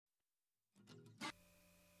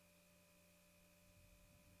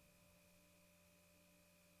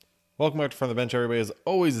Welcome back to From the Bench, everybody. As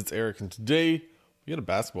always, it's Eric, and today we got a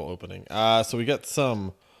basketball opening. So we got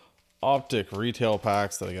some Optic retail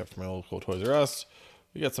packs that I got from my local Toys R Us.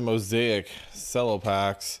 We got some Mosaic Cello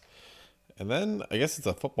Packs, and then I guess it's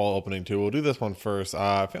a football opening too. We'll do this one first.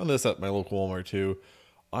 I found this at my local Walmart too.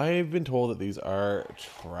 I've been told that these are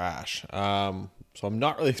trash, so I'm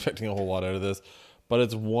not really expecting a whole lot out of this, but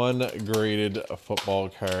it's one graded football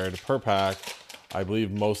card per pack. I believe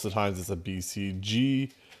most of the times it's a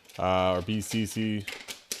BCG or BCC,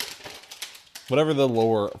 whatever the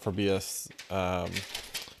lower for BSG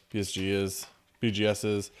is, BGS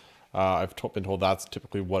is. I've been told that's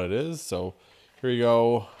typically what it is. So here you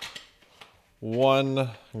go. One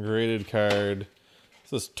graded card.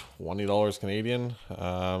 This is $20 Canadian.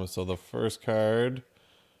 So the first card,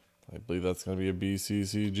 I believe that's going to be a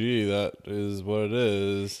BCCG. That is what it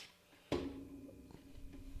is.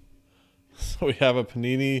 So we have a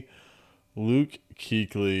Panini Luke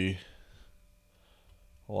Kuechly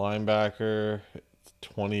linebacker. It's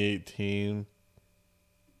 2018.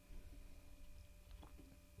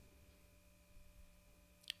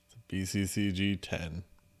 It's a BCCG 10.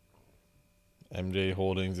 MJ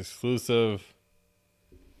Holdings exclusive.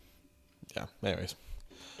 Yeah, anyways.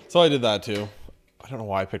 So I did that too. I don't know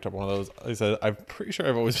why I picked up one of those. Like I said, I'm pretty sure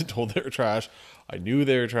I've always been told they were trash. I knew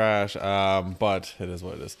they were trash, but it is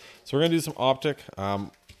what it is. So we're going to do some Optic.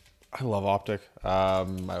 I love Optic. I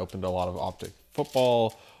opened a lot of Optic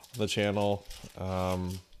football on the channel.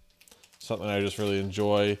 Something I just really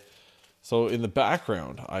enjoy. So in the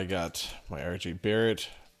background, I got my RJ Barrett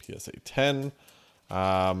PSA 10.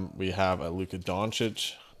 We have a Luka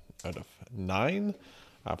Doncic out of 9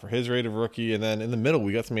 for his rated rookie. And then in the middle,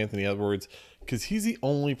 we got some Anthony Edwards, because he's the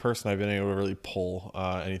only person I've been able to really pull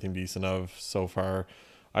anything decent of so far.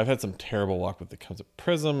 I've had some terrible luck with it comes to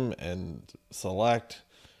Prism and Select,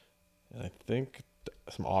 and I think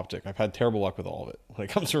some Optic. I've had terrible luck with all of it when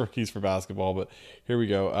it comes to rookies for basketball, but here we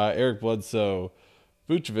go. Eric Bledsoe,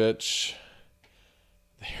 Vucevic.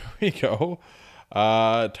 There we go.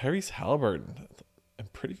 Tyrese Halliburton.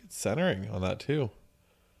 And pretty good centering on that too.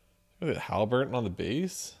 Look at Halliburton on the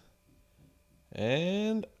base.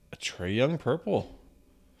 And a Trae Young purple.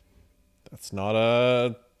 That's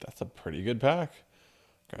a pretty good pack.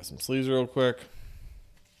 Grab some sleeves real quick.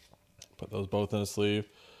 Put those both in a sleeve.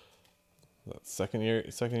 That second year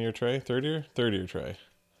Trae, third year Trae.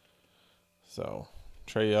 So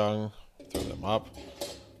Trae Young, throw them up.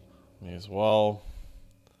 Me as well.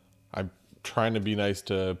 I'm trying to be nice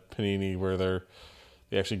to Panini where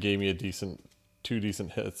they actually gave me two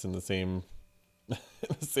decent hits in the same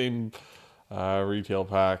retail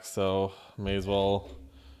pack, so may as well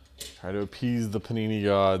try to appease the Panini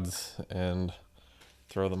gods and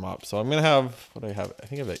throw them up. So I'm gonna have, what do I have? I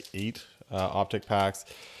think I have like 8 Optic packs.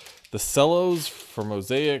 The cellos for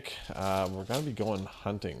Mosaic, we're gonna be going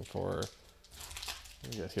hunting for. What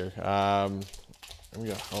do we got here? We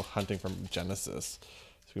go hunting from Genesis,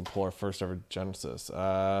 so we can pull our first ever Genesis. We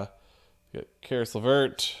got Karis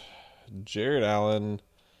LeVert, Jared Allen,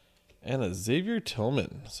 and a Xavier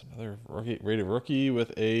Tillman. So another rated rookie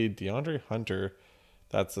with a DeAndre Hunter.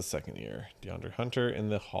 That's the second year. DeAndre Hunter in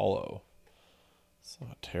the hollow. So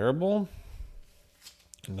not terrible.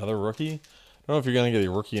 Another rookie. I don't know if you're going to get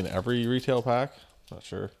a rookie in every retail pack. Not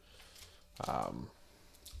sure. Let's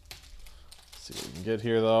see what we can get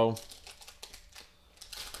here, though.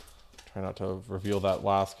 Try not to reveal that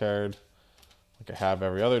last card like I have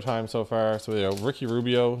every other time so far. So we have Ricky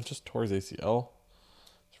Rubio, just tore his ACL.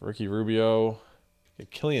 So Ricky Rubio.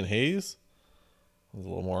 Get Killian Hayes. It's a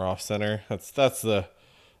little more off center. That's the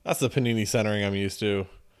Panini centering I'm used to.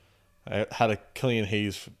 I had a Killian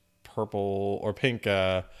Hayes purple or pink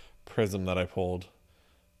Prism that I pulled,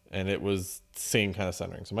 and it was same kind of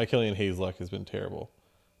centering. So my Killian Hayes luck has been terrible.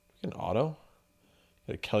 We get an auto.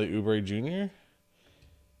 Got a Kelly Oubre Jr.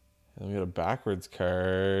 And we got a backwards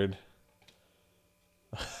card.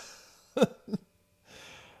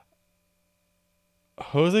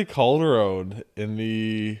 Jose Calderon in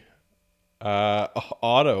the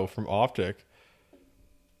auto from Optic.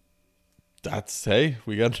 That's, hey,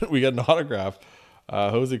 we got an autograph.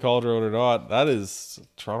 Jose Calderon or not, that is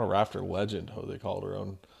Toronto Raptor legend, Jose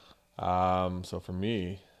Calderon. So for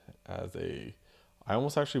me, I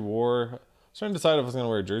almost actually wore. I was trying to decide if I was going to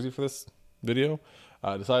wear a jersey for this video.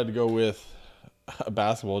 I decided to go with a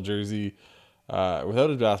basketball jersey, without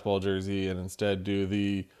a basketball jersey, and instead do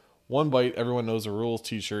the One Bite Everyone Knows the Rules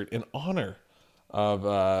t-shirt in honor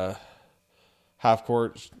of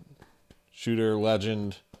half-court shooter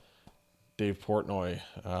legend Dave Portnoy,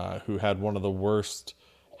 who had one of the worst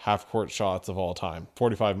half-court shots of all time.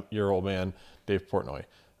 45-year-old man, Dave Portnoy.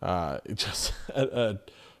 Just a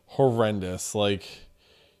horrendous. Like,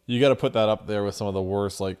 you got to put that up there with some of the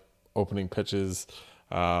worst like opening pitches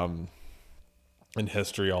in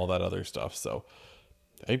history, all that other stuff. So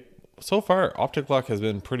so far Optic luck has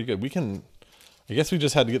been pretty good. I guess we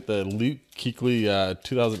just had to get the Luke Kuechly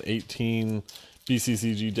 2018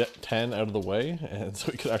 BCCG 10 out of the way, and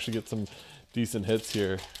so we could actually get some decent hits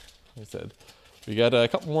here. Like I said, we got a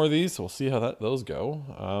couple more of these, so we'll see how those go.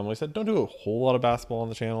 Like I said, don't do a whole lot of basketball on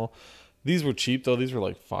the channel. These were cheap though. These were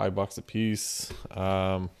like $5 a piece,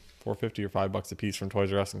 $4.50 or $5 a piece from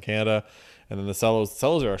Toys R Us in Canada. And then the cellos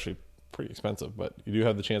are actually pretty expensive, but you do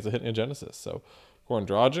have the chance of hitting a Genesis. So Goran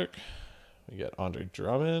Dragic, we get Andre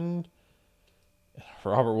Drummond,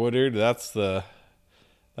 Robert Woodard. That's the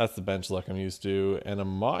bench luck I'm used to. And in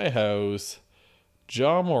my house,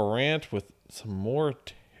 Ja Morant with some more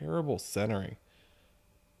terrible centering.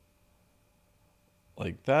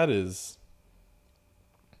 Like, that is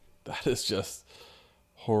just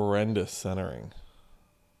horrendous centering.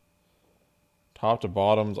 Top to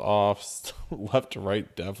bottom's off. Left to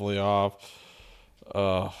right definitely off.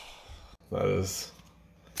 That has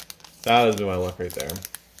been my luck right there.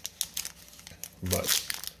 But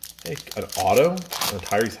hey, an auto and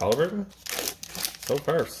Tyrese Halliburton. So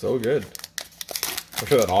far, so good. I'm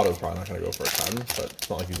sure that auto's probably not going to go for a ton, but it's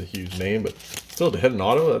not like he's a huge name. But still, to hit an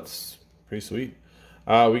auto, that's pretty sweet.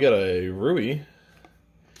 We got a Rui.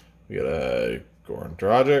 We got a Goran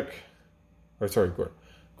Dragic. Or sorry,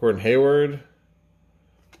 Gordon Hayward.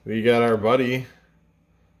 We got our buddy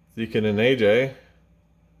Zekin and AJ.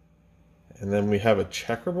 And then we have a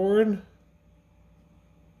checkerboard.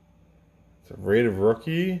 It's a rated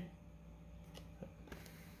rookie.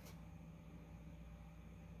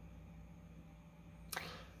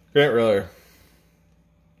 Grant Riller.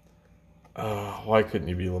 Why couldn't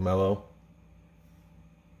you be Lamelo?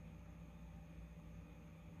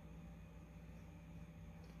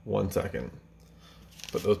 One second.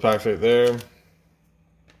 Put those packs right there.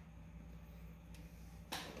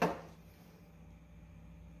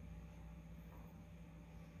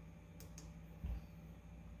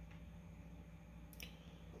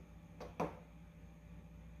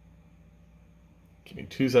 Give me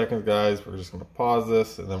 2 seconds, guys. We're just going to pause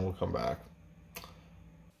this and then we'll come back.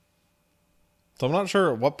 So I'm not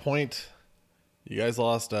sure at what point you guys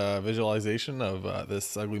lost visualization of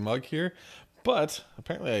this ugly mug here, but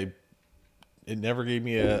apparently it never gave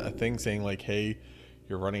me a thing saying like, hey,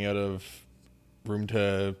 you're running out of room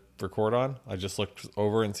to record on. I just looked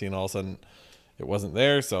over and seen all of a sudden it wasn't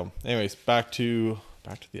there. So anyways, back to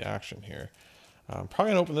the action here. I'm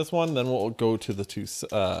probably gonna open this one, then we'll go to the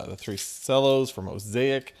three cellos for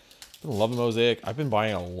Mosaic. I've been loving Mosaic. I've been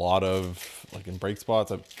buying a lot of, like in break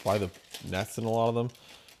spots, I buy the nets in a lot of them.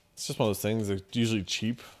 It's just one of those things. They're usually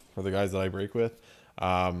cheap for the guys that I break with.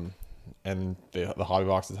 And the hobby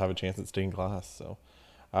boxes have a chance at stained glass. So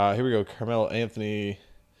here we go. Carmelo Anthony,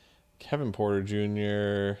 Kevin Porter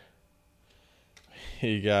Jr.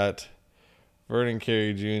 You got Vernon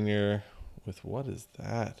Carey Jr. with, what is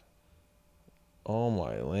that? Oh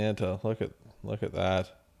my Atlanta. Look at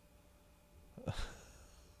that.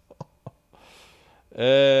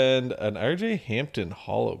 And an RJ Hampton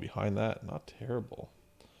hollow behind that. Not terrible.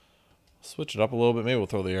 Switch it up a little bit. Maybe we'll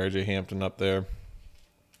throw the RJ Hampton up there.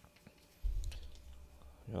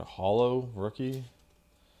 Got a hollow rookie.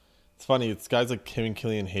 It's funny. It's guys like Kim and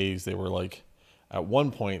Killian Hayes. They were like, at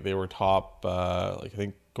one point, they were top, like I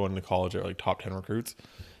think going to college, they're like top 10 recruits.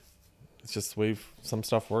 It's just the way some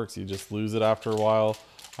stuff works. You just lose it after a while.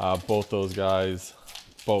 Both those guys,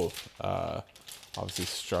 obviously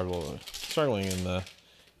struggling in the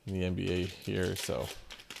NBA here. So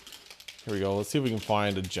here we go. Let's see if we can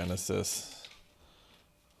find a Genesis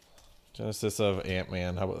of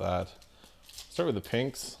Ant-Man. How about that? Start with the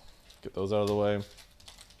pinks. Get those out of the way.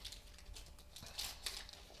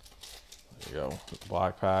 There you go. With the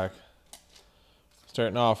black pack.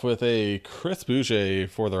 Starting off with a Chris Boucher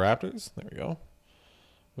for the Raptors. There we go.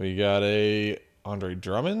 We got a Andre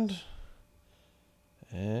Drummond.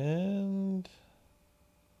 And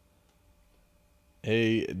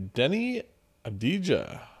a Denny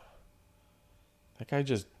Avdija. That guy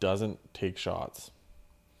just doesn't take shots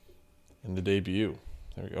in the debut.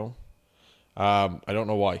 There we go. I don't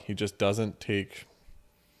know why. He just doesn't take...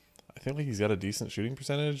 I think like he's got a decent shooting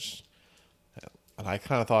percentage. And I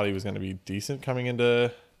kind of thought he was going to be decent coming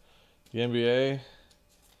into the NBA.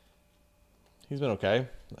 He's been okay.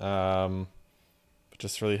 But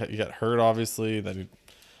just really, he got hurt, obviously. Then he,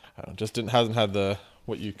 I don't know, just hasn't had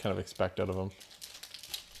what you kind of expect out of him.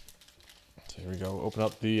 So here we go. Open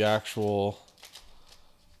up the actual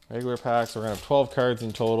regular packs. We're going to have 12 cards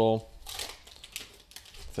in total.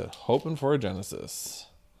 Said hoping for a Genesis.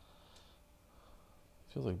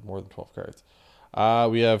 Feels like more than 12 cards.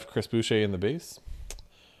 We have Chris Boucher in the base.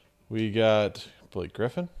 We got Blake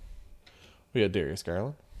Griffin. We got Darius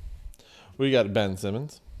Garland. We got Ben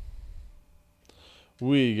Simmons.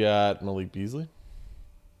 We got Malik Beasley.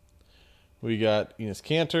 We got Enes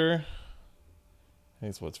Kanter. I think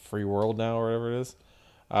it's what's Free World now or whatever it is.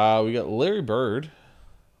 We got Larry Bird.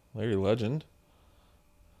 Larry Legend.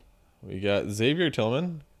 We got Xavier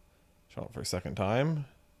Tillman. Showing up for a second time.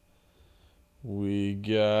 We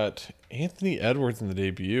got Anthony Edwards in the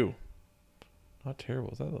debut. Not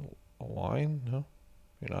terrible. Is that a line? No,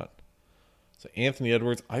 you're not. So Anthony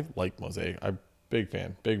Edwards. I like Mosaic. I'm big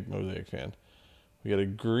fan. Big Mosaic fan. We got a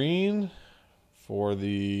green for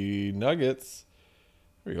the Nuggets.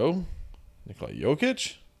 There we go. Nikola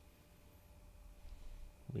Jokic.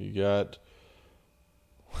 We got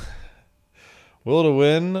will to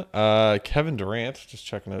win. Kevin Durant. Just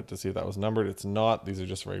checking out to see if that was numbered. It's not. These are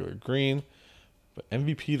just regular green. But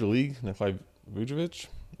MVP of the league, Nikola Vucevic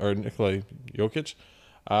or Nikola Jokic.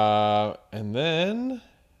 And then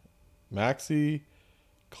Maxi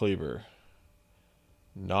Kleber.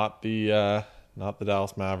 Not the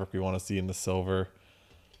Dallas Maverick we want to see in the silver.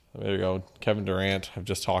 There you go. Kevin Durant. I've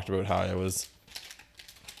just talked about how I was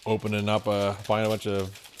opening up buying a bunch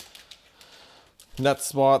of net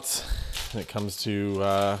spots when it comes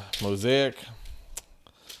to Mosaic.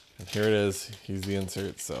 And here it is. He's the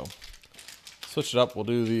insert. So switch it up. We'll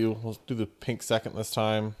do the pink second this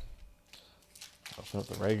time. Open up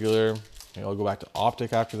the regular. Maybe I'll go back to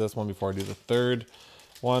Optic after this one before I do the third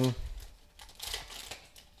one.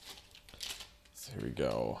 So here we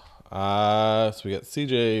go. So we got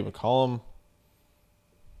CJ McCollum.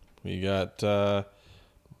 We got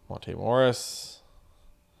Monte Morris,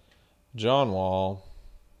 John Wall,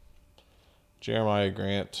 Jeremiah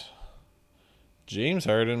Grant, James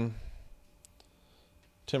Harden,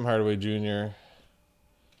 Tim Hardaway Jr.,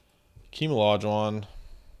 Keem Olajuwon,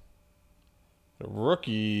 the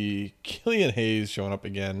rookie Killian Hayes showing up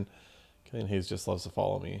again. Killian Hayes just loves to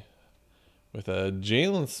follow me. With a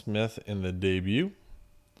Jalen Smith in the debut.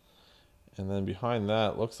 And then behind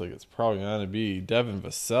that, looks like it's probably going to be Devin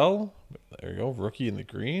Vassell. There you go, rookie in the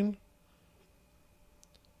green.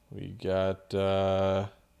 We got John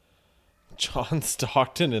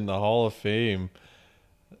Stockton in the Hall of Fame.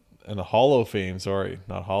 In the Hall of Fame, sorry.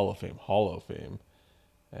 Not Hall of Fame, Hall of Fame.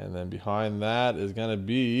 And then behind that is going to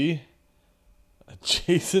be a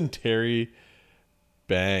Jason Terry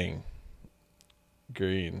Bang.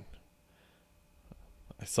 Green.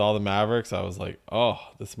 I saw the Mavericks. I was like, oh,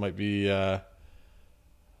 this might be a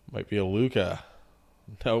Luka.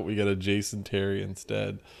 No, we got a Jason Terry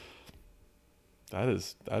instead. That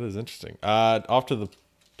is interesting. Off to the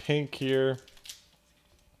pink here.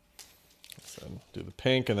 So do the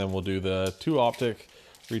pink, and then we'll do the 2 Optic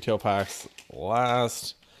retail packs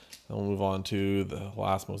last. Then we'll move on to the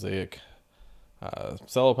last Mosaic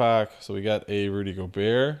cello pack. So we got a Rudy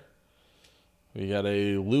Gobert. We got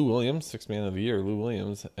a Lou Williams, 6th man of the year, Lou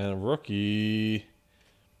Williams, and a rookie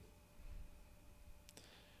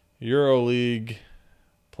EuroLeague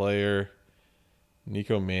player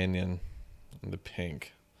Nico Mannion in the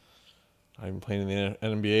pink. I'm not even playing in the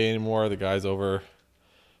NBA anymore. The guy's over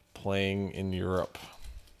playing in Europe.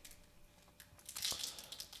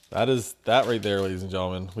 That right there, ladies and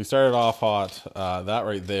gentlemen. We started off hot. That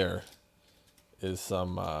right there is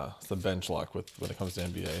some bench luck when it comes to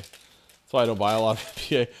NBA. So I don't buy a lot of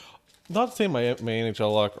NBA. Not to say my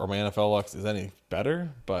NHL luck or my NFL luck is any better,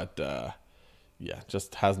 but yeah,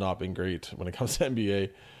 just has not been great when it comes to NBA.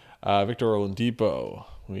 Victor Oladipo.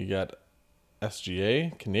 We got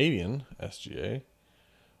SGA, Canadian SGA.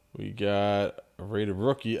 We got a rated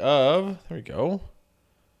rookie of, there we go.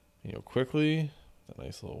 Quickly. A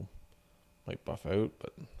nice little, might buff out,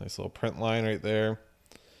 but nice little print line right there.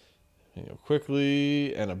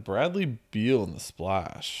 Quickly, and a Bradley Beal in the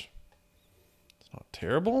splash. Not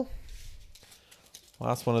terrible.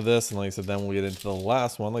 Last one of this, and like I said, then we'll get into the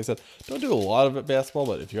last one. Like I said, don't do a lot of it basketball,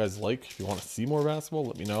 but if you guys if you want to see more basketball,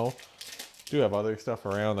 let me know. Do have other stuff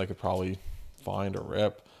around I could probably find or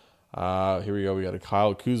rip. Here we go. We got a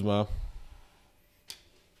Kyle Kuzma.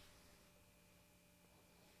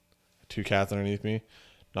 2 cats underneath me,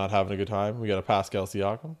 not having a good time. We got a Pascal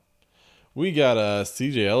Siakam. We got a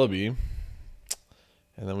CJ Ellaby.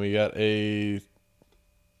 And then we got a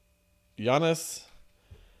Giannis.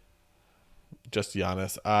 Just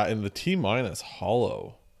Giannis. In the T-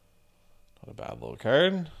 hollow. Not a bad little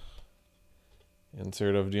card.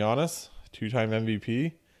 Insert of Giannis. 2-time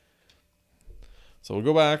MVP. So we'll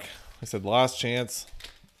go back. I said last chance.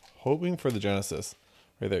 Hoping for the Genesis.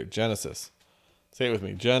 Right there. Genesis. Say it with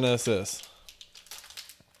me. Genesis.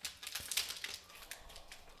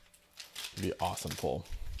 It'd be awesome pull.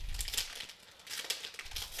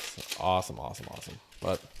 So awesome.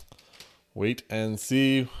 But wait and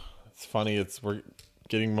see. It's funny. We're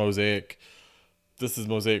getting Mosaic. This is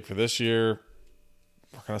Mosaic for this year.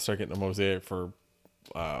 We're gonna start getting a Mosaic for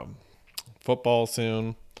football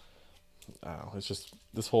soon. It's just,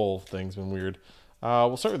 this whole thing's been weird.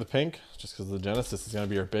 We'll start with the pink, just because the Genesis is going to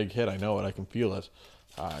be our big hit. I know it. I can feel it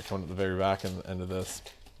coming at the very back end of this.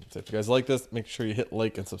 So if you guys like this, make sure you hit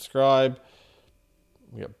like and subscribe.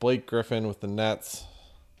 We got Blake Griffin with the Nets.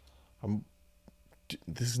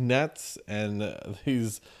 These Nets and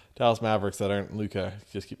these Dallas Mavericks that aren't Luka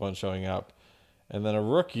just keep on showing up. And then a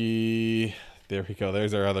rookie. There we go.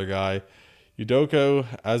 There's our other guy. Udoka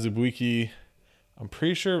Azubuike. I'm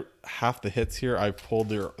pretty sure half the hits here I pulled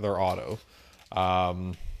their auto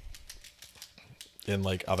in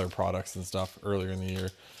like other products and stuff earlier in the year.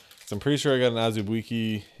 So I'm pretty sure I got an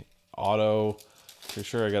Azubuike auto. Pretty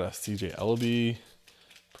sure I got a CJ Ellaby.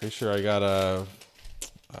 Pretty sure I got a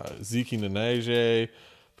Zeke Nnaji.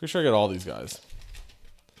 Pretty sure I got all these guys.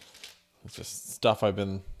 It's just stuff I've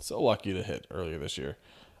been so lucky to hit earlier this year.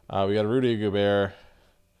 We got a Rudy Gobert.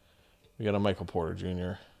 We got a Michael Porter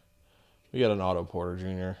Jr. We got an Otto Porter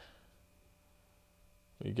Jr.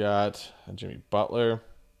 We got a Jimmy Butler.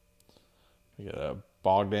 We got a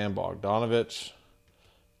Bogdan Bogdanovic.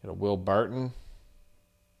 We got a Will Barton.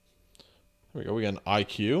 There we go. We got an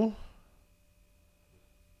IQ. I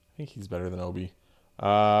think he's better than Obi.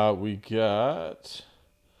 We got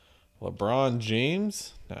LeBron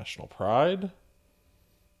James, National Pride.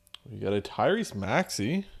 We got a Tyrese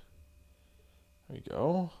Maxey. There we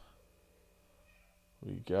go.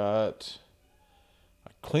 We got a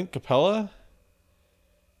Clint Capella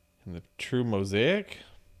and the True Mosaic.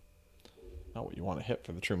 Not what you want to hit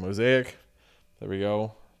for the True Mosaic. There we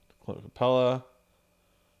go. Clint Capella.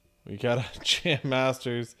 We got a Jam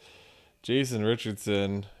Masters, Jason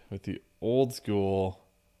Richardson with the old school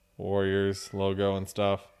Warriors logo and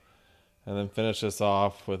stuff. And then finish this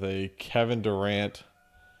off with a Kevin Durant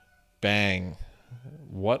bang.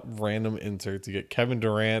 What random inserts you get? Kevin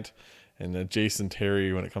Durant and Jason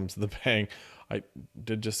Terry when it comes to the bang. I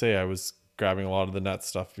did just say I was grabbing a lot of the Nets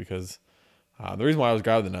stuff because the reason why I was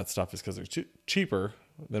grabbing the Nets stuff is because they're cheaper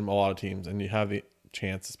than a lot of teams, and you have the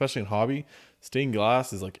chance, especially in hobby. Stained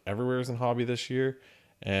glass is like everywhere in hobby this year,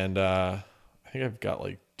 and I think I've got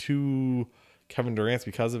like 2 Kevin Durant's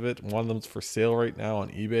because of it. One of them's for sale right now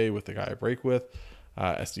on eBay with the guy I break with.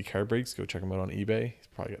 SD Card Breaks. Go check him out on eBay. He's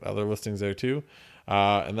probably got other listings there too.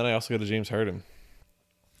 And then I also got a James Harden.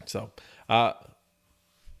 So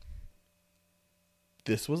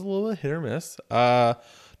this was a little bit hit or miss.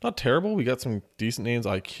 Not terrible. We got some decent names.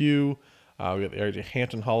 IQ. We got the RJ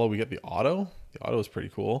Hampton Hollow. We got the auto. The auto is pretty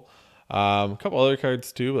cool. A couple other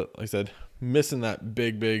cards too, but like I said, missing that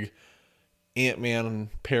big Ant-Man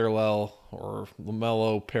parallel or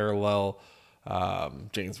LaMelo parallel.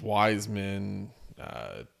 James Wiseman,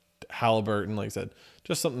 Halliburton. Like I said,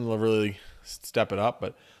 just something to really step it up,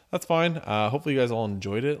 but that's fine. Hopefully you guys all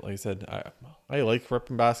enjoyed it. Like I said, I like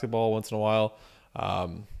ripping basketball once in a while.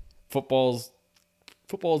 Football's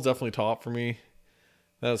definitely top for me.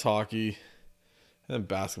 That's hockey. And then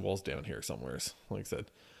basketball's down here somewhere. Like I said,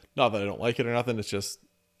 not that I don't like it or nothing. It's just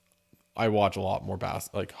I watch a lot more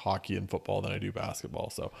like hockey and football than I do basketball.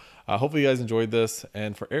 So hopefully you guys enjoyed this.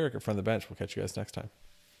 And for Eric at From the Bench, we'll catch you guys next time.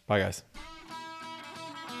 Bye, guys.